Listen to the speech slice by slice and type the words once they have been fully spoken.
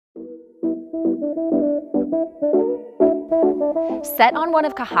Set on one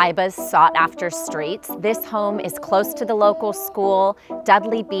of Kahibah's sought-after streets, this home is close to the local school,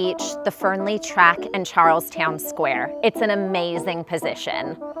 Dudley Beach, the Fernley Track, and Charlestown Square. It's an amazing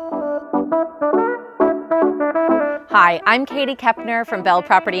position. Hi, I'm Katie Kepner from Bell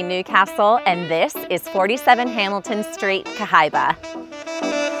Property Newcastle, and this is 47 Hamilton Street, Kahibah.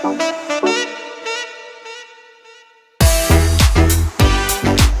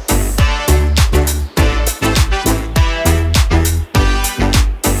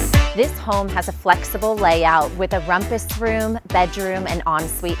 This home has a flexible layout with a rumpus room, bedroom, and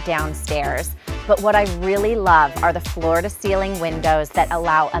ensuite downstairs. But what I really love are the floor-to-ceiling windows that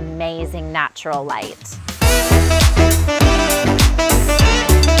allow amazing natural light.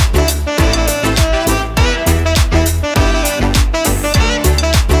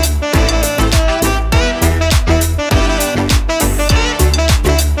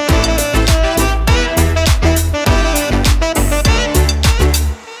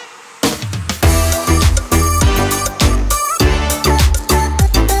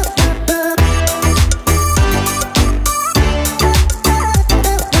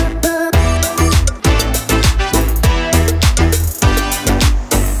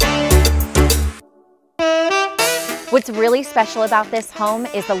 What's really special about this home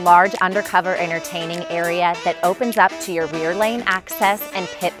is the large undercover entertaining area that opens up to your rear lane access and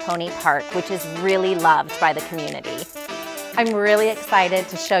Pit Pony Park, which is really loved by the community. I'm really excited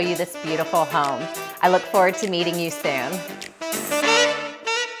to show you this beautiful home. I look forward to meeting you soon.